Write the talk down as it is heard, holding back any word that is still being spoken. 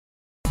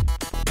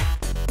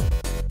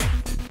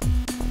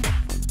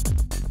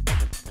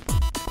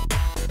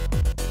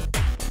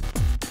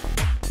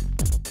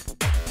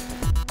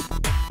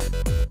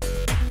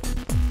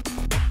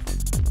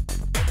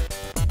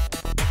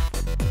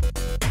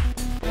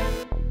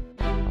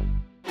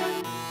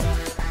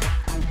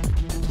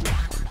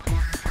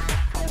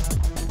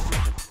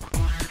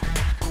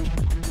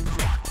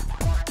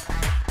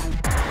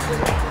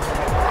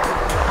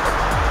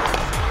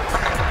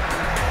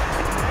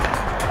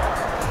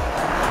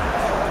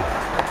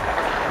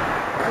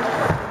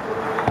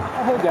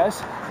guys.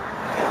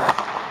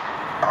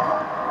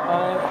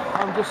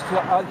 I'm just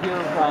out here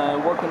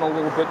working a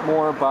little bit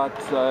more about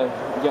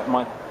getting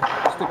my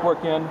stick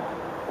work in.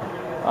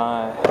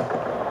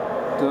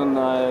 Doing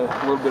a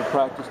little bit of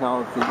practice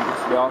now. It's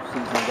the off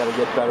season. I got to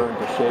get better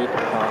into shape.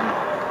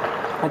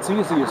 It's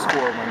easy to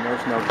score when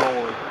there's no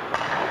goalie.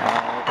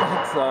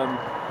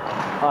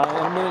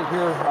 In a minute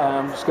here,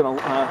 I'm just going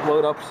to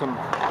load up some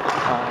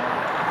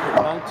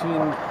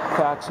 19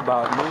 facts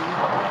about me,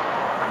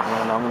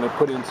 and I'm going to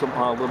put in some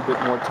a little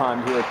bit more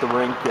time here at the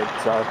rink at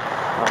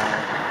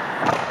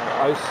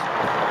Ice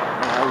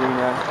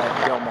Arena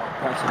at Belmont,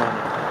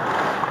 Pennsylvania.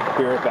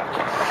 Be right back.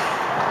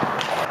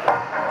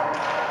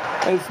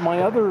 As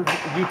my other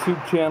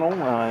YouTube channel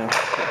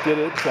did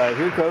it,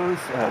 here goes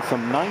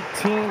some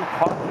 19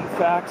 hockey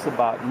facts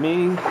about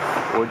me,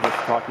 or just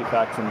hockey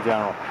facts in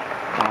general.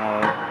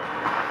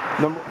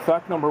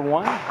 Fact number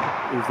one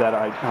is that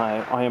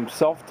I am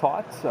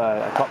self-taught.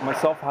 I taught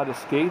myself how to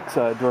skate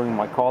during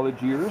my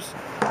college years.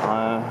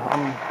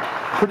 I'm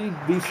pretty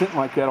decent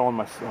like that on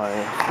my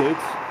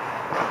skates.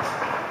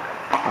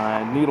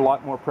 I need a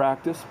lot more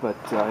practice, but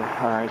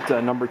alright,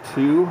 number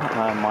two,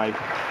 my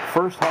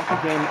first hockey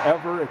game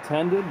ever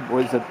attended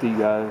was at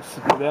the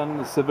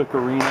Civic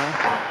Arena.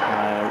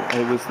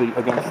 It was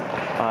against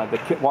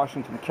the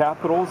Washington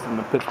Capitals and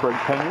the Pittsburgh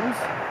Penguins.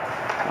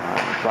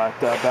 But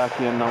back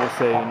in, I would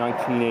say,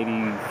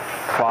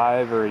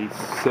 1985 or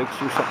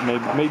 86 or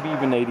something, maybe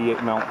even 88.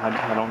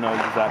 I don't know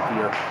the exact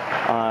year.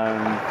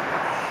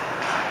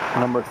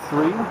 Number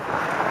three,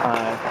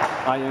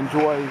 I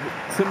enjoy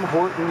Tim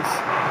Hortons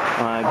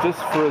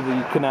just for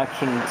the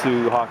connection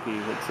to hockey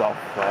itself.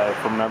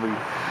 From every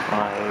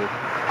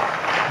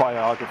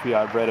biography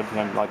I've read of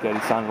him, like that,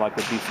 he sounded like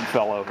a decent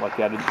fellow. Like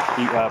that,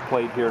 he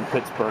played here in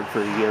Pittsburgh for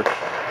a year.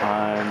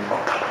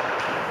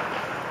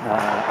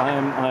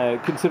 I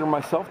consider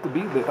myself to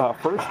be the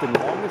first and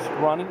longest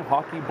running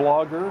hockey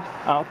blogger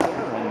out there,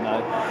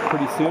 and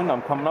pretty soon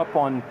I'm coming up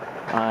on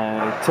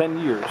 10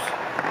 years.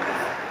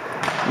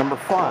 Number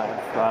five,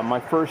 my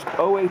first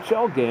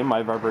OHL game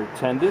I've ever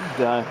attended.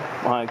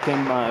 I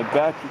came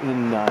back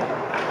in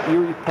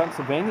Erie,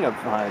 Pennsylvania,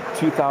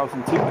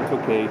 2002. I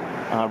took a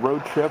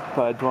road trip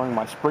during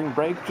my spring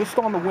break, just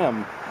on the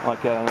whim.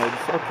 Like,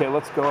 okay,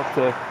 let's go up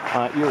to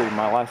Erie,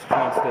 my last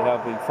chance to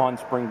have a fun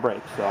spring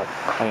break. So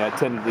I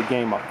attended the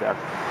game up there.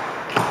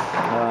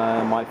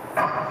 My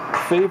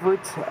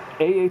favorite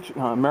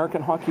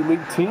American Hockey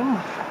League team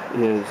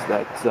is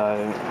that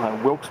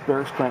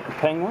Wilkes-Barre Scranton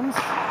Penguins.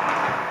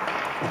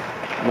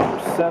 Number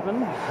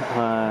seven,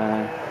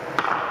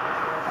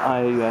 I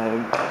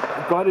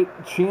got a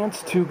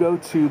chance to go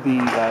to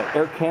the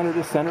Air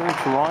Canada Centre in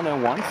Toronto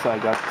once. I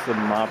got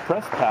some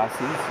press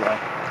passes,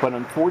 but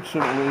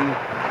unfortunately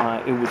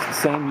it was the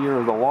same year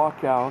of the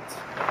lockout,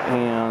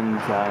 and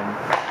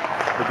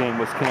the game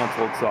was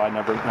canceled, so I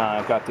never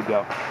got to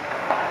go.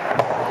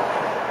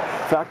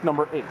 Fact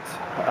number 8,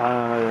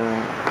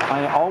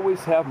 I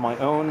always have my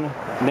own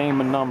name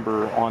and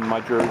number on my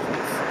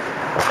jerseys.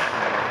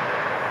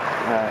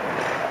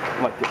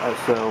 What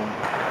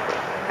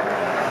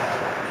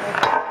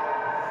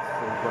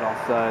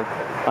else?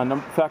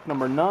 Fact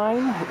number 9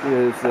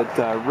 is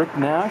that Rick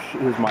Nash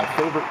is my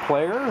favorite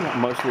player,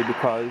 mostly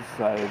because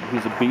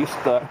he's a beast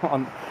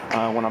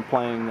when I'm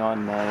playing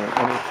on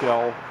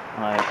NHL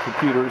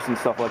computers and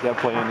stuff like that,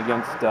 playing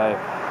against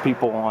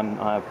people on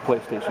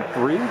PlayStation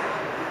 3.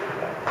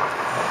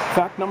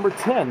 Fact number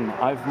 10,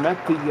 I've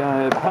met the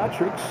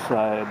Patricks,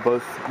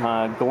 both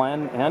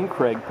Glenn and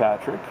Craig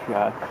Patrick,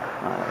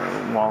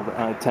 while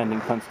attending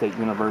Penn State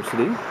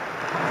University.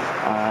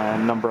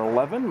 Number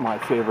 11, my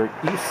favorite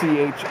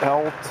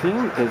ECHL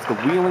team is the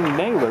Wheeling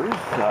Nailers.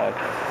 Of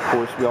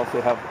course, we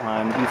also have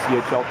an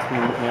ECHL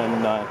team in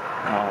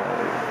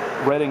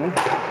Reading,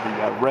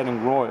 the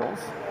Reading Royals.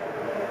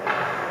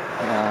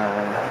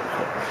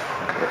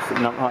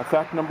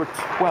 Fact number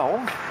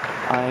 12,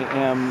 I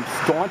am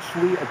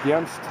staunchly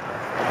against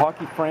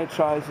hockey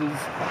franchises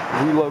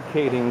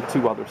relocating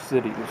to other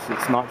cities.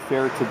 It's not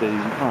fair to the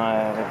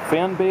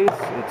fan base.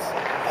 It's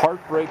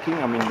heartbreaking.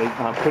 I mean, they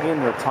put in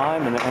their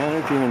time and their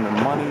energy and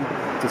their money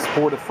to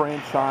support a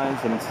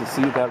franchise, and to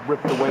see that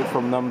ripped away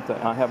from them, to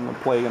having to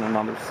play in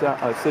another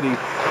city,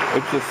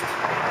 it's just,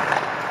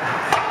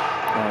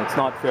 it's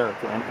not fair.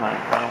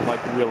 I don't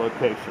like the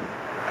relocation.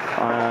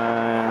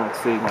 Let's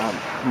see,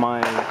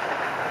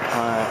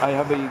 I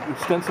have a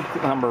extensive,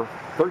 number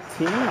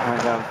 13, I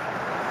have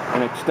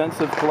an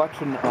extensive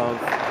collection of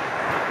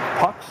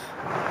pucks,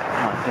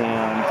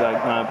 and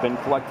I've been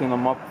collecting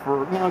them up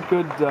for a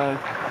good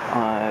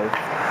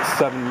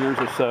 7 years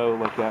or so,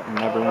 like that, and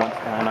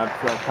I've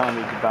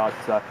counted about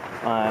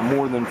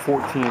more than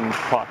 14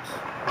 pucks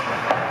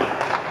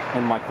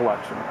in my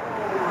collection.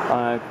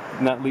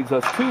 And that leads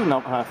us to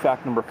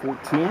fact number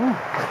 14.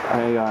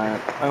 I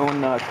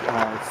own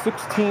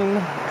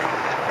 16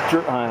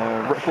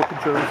 replica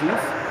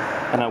jerseys,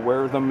 and I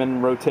wear them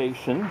in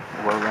rotation,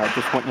 or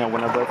just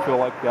whenever I feel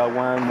like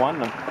wearing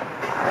one.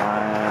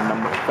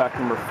 Fact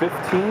number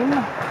 15,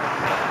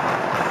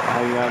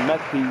 I met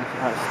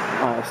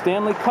the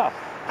Stanley Cup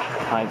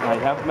I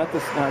have met the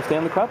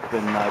Stanley Cup,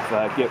 and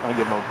I give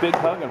him a big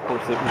hug. And of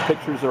course, the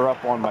pictures are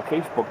up on my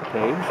Facebook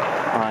page.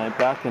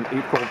 Back in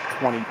April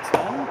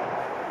 2010.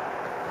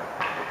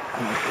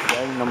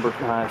 Okay, number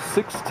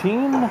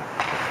 16.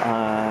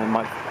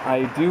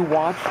 I do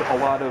watch a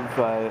lot of,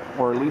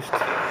 or at least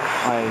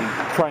I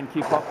try and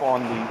keep up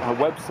on the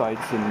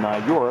websites in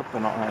Europe,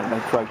 and I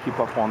try to keep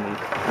up on the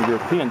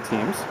European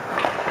teams.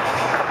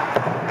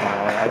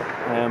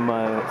 I am,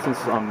 since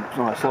I'm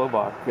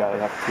Slovak, I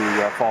have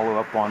to follow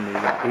up on the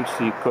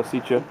HC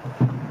Kosice.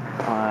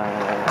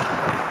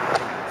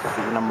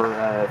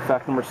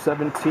 Fact number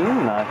 17.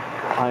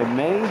 I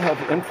may have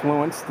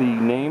influenced the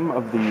name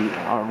of the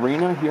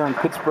arena here in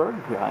Pittsburgh.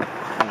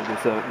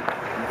 There's a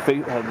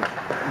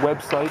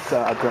website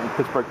out there on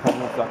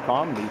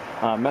PittsburghPenguins.com.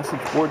 The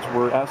message boards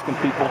were asking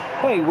people,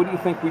 hey, what do you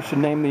think we should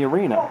name the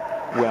arena?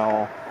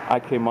 Well, I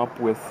came up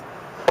with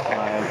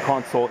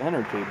Console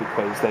Energy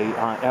because they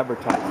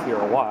advertise here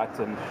a lot,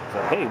 and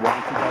said, hey, why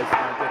don't you guys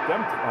get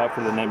them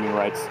for the naming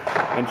rights?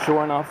 And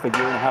sure enough, a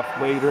year and a half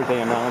later,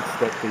 they announced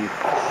that the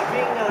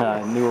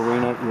new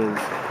arena is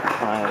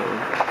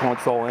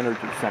Console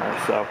Energy Center.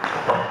 So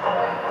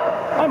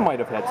I might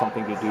have had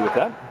something to do with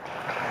that.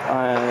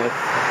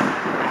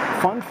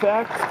 Fun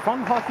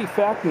hockey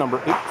fact number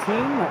 18.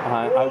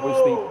 I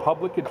was the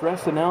public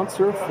address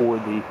announcer for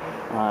the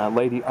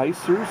Lady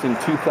Icers in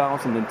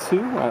 2002.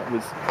 It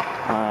was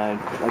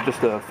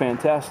just a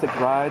fantastic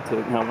ride to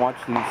watch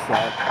these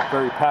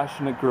very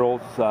passionate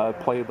girls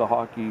play the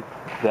hockey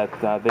that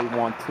they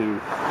want to,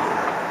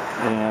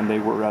 and they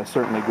were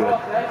certainly good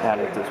at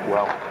it as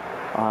well.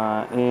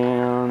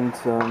 And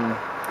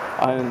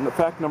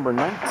fact number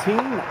 19,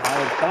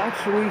 I've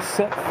actually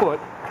set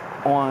foot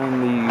on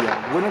the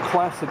Winter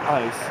Classic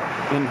ice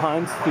in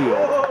Heinz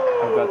Field.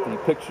 I've got the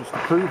pictures to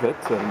prove it,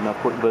 and of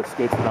course the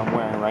skates that I'm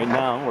wearing right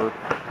now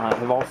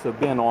have also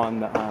been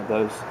on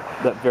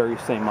that very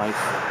same ice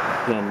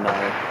in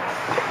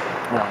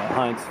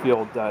Heinz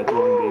Field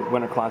during the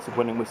Winter Classic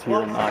when it was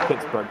here in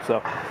Pittsburgh.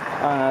 So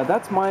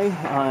that's my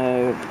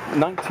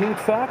 19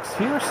 facts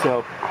here.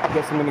 So I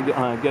guess I'm going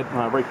to get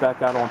right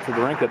back out onto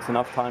the rink. It's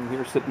enough time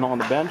here sitting on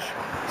the bench.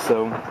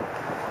 So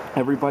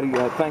everybody,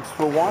 thanks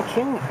for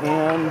watching,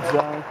 and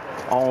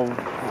I'll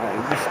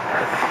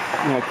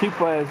just keep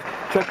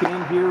checking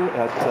in here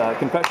at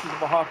Confessions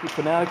of a Hockey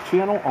Fanatic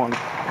channel on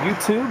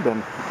YouTube,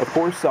 and of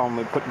course I'm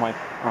going to put my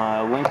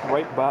link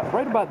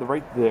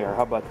right there.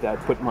 How about that?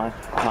 Put my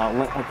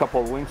a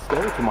couple of links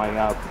there to my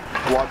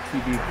blog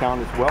TV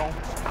account as well.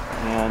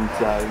 And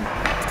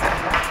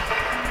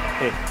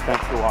hey,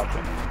 thanks for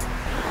watching.